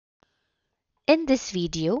In this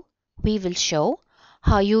video, we will show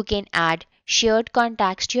how you can add shared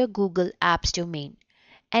contacts to your Google Apps domain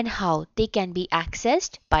and how they can be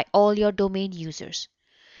accessed by all your domain users.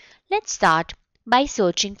 Let's start by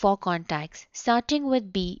searching for contacts, starting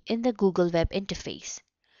with B in the Google Web interface.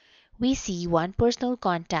 We see one personal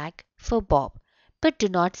contact for Bob, but do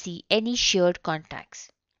not see any shared contacts.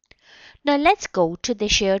 Now let's go to the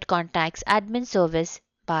Shared Contacts admin service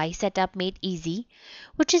by Setup Made Easy,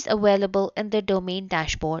 which is available in the domain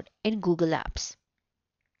dashboard in Google Apps.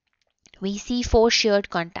 We see 4 shared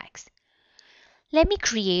contacts. Let me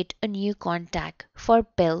create a new contact for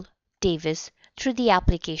Bill Davis through the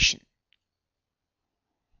application.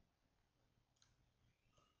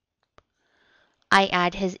 I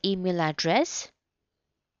add his email address,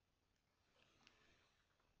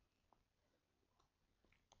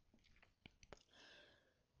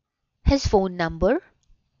 his phone number,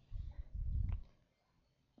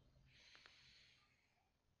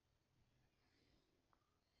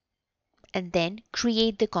 and then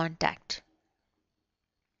create the contact.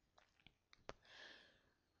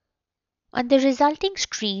 On the resulting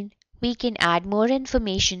screen, we can add more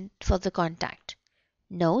information for the contact.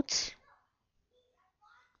 Notes,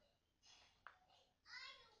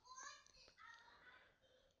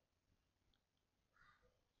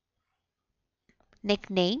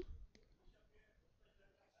 nickname,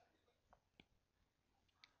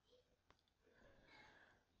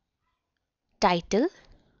 title,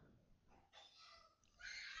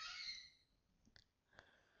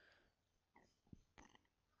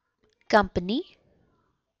 company,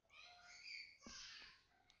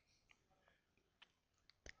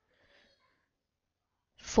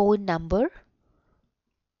 phone number,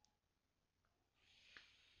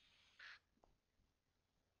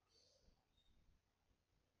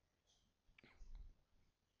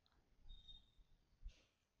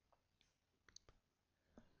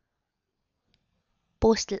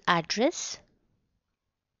 postal address,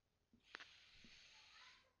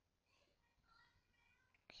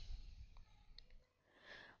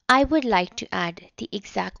 I would like to add the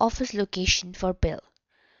exact office location for Bill.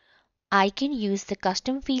 I can use the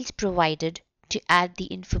custom fields provided to add the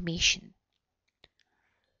information.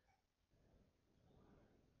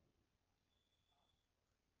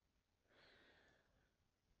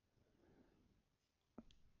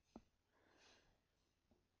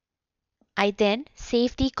 I then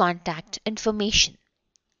save the contact information.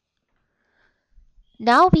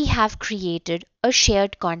 Now we have created a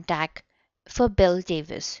shared contact for Bill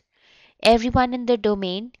Davis. Everyone in the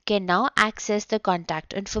domain can now access the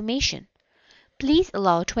contact information. Please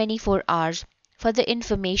allow 24 hours for the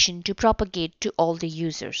information to propagate to all the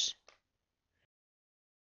users.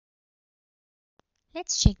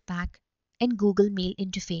 Let's check back in Google Mail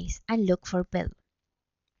interface and look for Bill.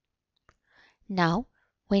 Now,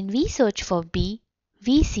 when we search for B,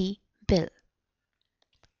 we see Bill.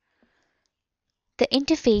 The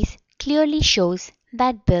interface clearly shows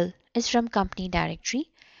that Bill is from company directory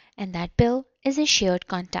and that Bill is a shared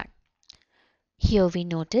contact. Here we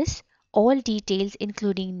notice all details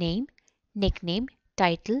including name, nickname,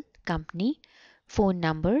 title, company, phone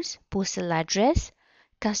numbers, postal address,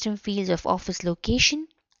 custom fields of office location,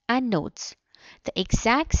 and notes. The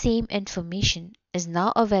exact same information is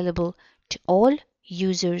now available to all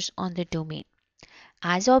users on the domain.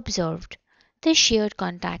 As observed, the Shared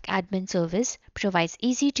Contact Admin service provides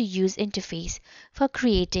easy-to-use interface for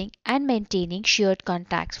creating and maintaining shared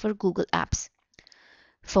contacts for Google Apps.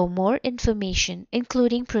 For more information,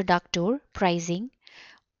 including product tour, pricing,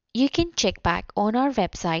 you can check back on our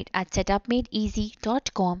website at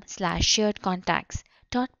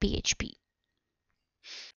setupmadeeasy.com/sharedcontacts.php.